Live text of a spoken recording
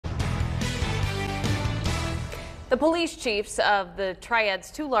The police chiefs of the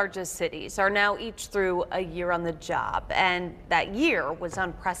Triad's two largest cities are now each through a year on the job, and that year was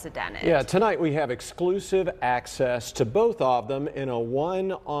unprecedented. Yeah, tonight we have exclusive access to both of them in a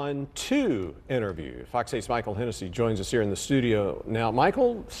one-on-two interview. Fox 8's Michael Hennessy joins us here in the studio. Now,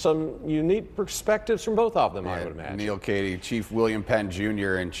 Michael, some unique perspectives from both of them, I would imagine. Neil, Katie, Chief William Penn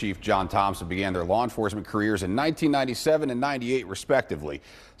Jr. and Chief John Thompson began their law enforcement careers in 1997 and 98, respectively.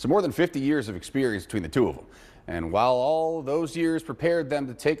 So more than 50 years of experience between the two of them. And while all those years prepared them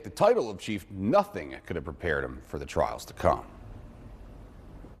to take the title of chief, nothing could have prepared them for the trials to come.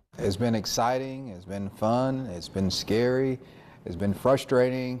 It's been exciting, it's been fun, it's been scary, it's been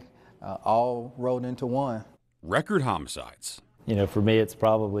frustrating, all rolled into one. Record homicides. You know, for me, it's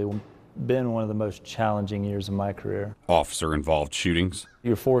probably been one of the most challenging years of my career. Officer-involved shootings.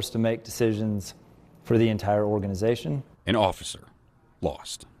 You're forced to make decisions for the entire organization. An officer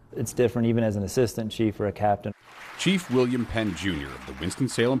lost. It's different even as an assistant chief or a captain. Chief William Penn Jr. of the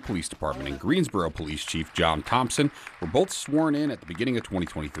Winston-Salem Police Department and Greensboro Police Chief John Thompson were both sworn in at the beginning of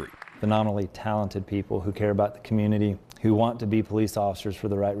 2023. Phenomenally talented people who care about the community, who want to be police officers for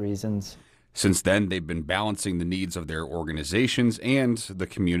the right reasons. Since then, they've been balancing the needs of their organizations and the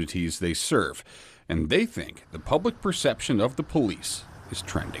communities they serve. And they think the public perception of the police is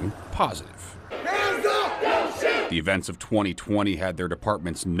trending positive. The events of 2020 had their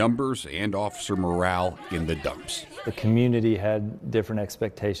department's numbers and officer morale in the dumps. The community had different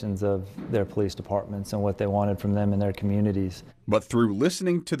expectations of their police departments and what they wanted from them in their communities. But through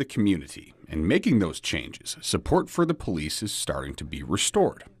listening to the community and making those changes, support for the police is starting to be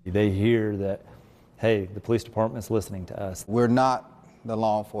restored. They hear that, hey, the police department's listening to us. We're not the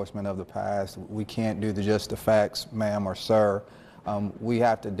law enforcement of the past. We can't do just the facts, ma'am or sir. We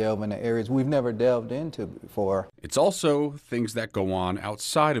have to delve into areas we've never delved into before. It's also things that go on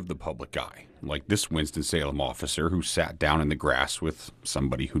outside of the public eye, like this Winston-Salem officer who sat down in the grass with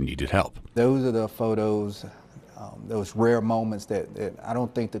somebody who needed help. Those are the photos, those rare moments that I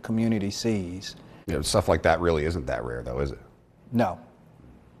don't think the community sees. You know, stuff like that really isn't that rare, though, is it? No.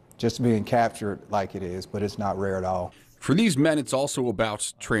 Just being captured like it is, but it's not rare at all. For these men, it's also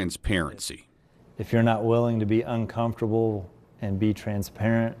about transparency. If you're not willing to be uncomfortable and be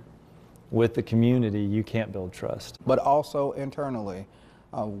transparent with the community, you can't build trust. But also internally,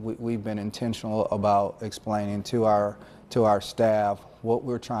 we've been intentional about explaining to our staff what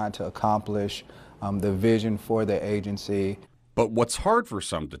we're trying to accomplish, the vision for the agency. But what's hard for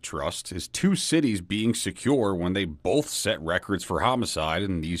some to trust is two cities being secure when they both set records for homicide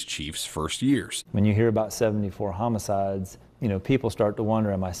in these chiefs' first years. When you hear about 74 homicides, you know, people start to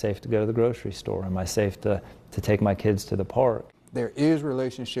wonder, am I safe to go to the grocery store? Am I safe to take my kids to the park? There is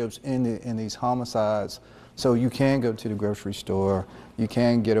relationships in these homicides, so you can go to the grocery store, you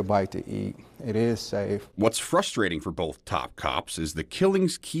can get a bite to eat. It is safe. What's frustrating for both top cops is the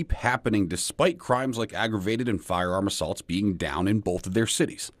killings keep happening despite crimes like aggravated and firearm assaults being down in both of their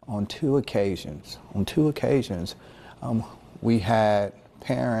cities. On two occasions, we had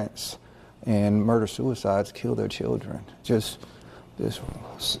parents and murder-suicides kill their children. It's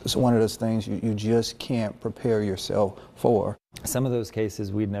one of those things you just can't prepare yourself for. Some of those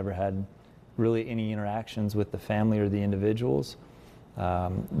cases we'd never had really any interactions with the family or the individuals.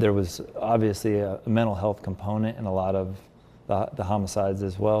 There was obviously a mental health component in a lot of the homicides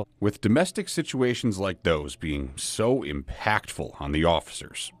as well. With domestic situations like those being so impactful on the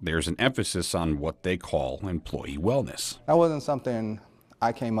officers, there's an emphasis on what they call employee wellness. That wasn't something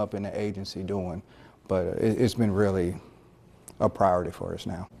I came up in the agency doing, but it's been really a priority for us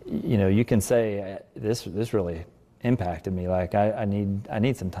now. You know, you can say this really impacted me. Like I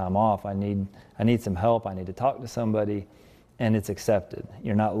need some time off. I need some help. I need to talk to somebody, and it's accepted.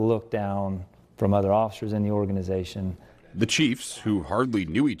 You're not looked down from other officers in the organization. The chiefs, who hardly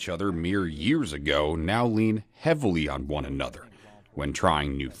knew each other mere years ago, now lean heavily on one another when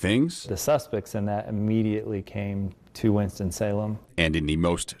trying new things. The suspects in that immediately came to Winston-Salem. And in the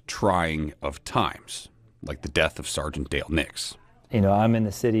most trying of times, like the death of Sergeant Dale Nix. You know, I'm in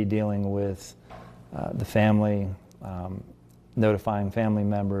the city dealing with the family, notifying family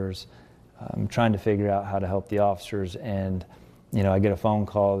members, trying to figure out how to help the officers, and you know, I get a phone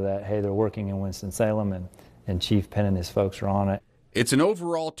call that, hey, they're working in Winston-Salem and Chief Penn and his folks are on it. It's an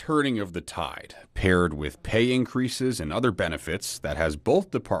overall turning of the tide, paired with pay increases and other benefits that has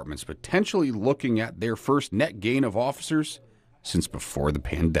both departments potentially looking at their first net gain of officers since before the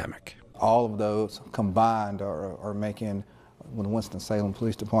pandemic. All of those combined are making the Winston-Salem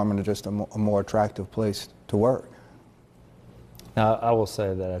Police Department just a more attractive place to work. Now, I will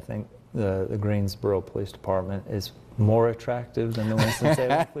say that I think the Greensboro Police Department is more attractive than the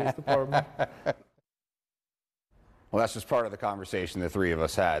Winston-Salem Police Department. Well, that's just part of the conversation the three of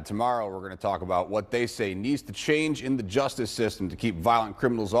us had. Tomorrow, we're going to talk about what they say needs to change in the justice system to keep violent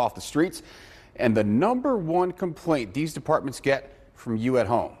criminals off the streets, and the #1 complaint these departments get from you at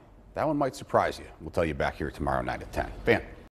home. That one might surprise you. We'll tell you back here tomorrow night at 10. Van.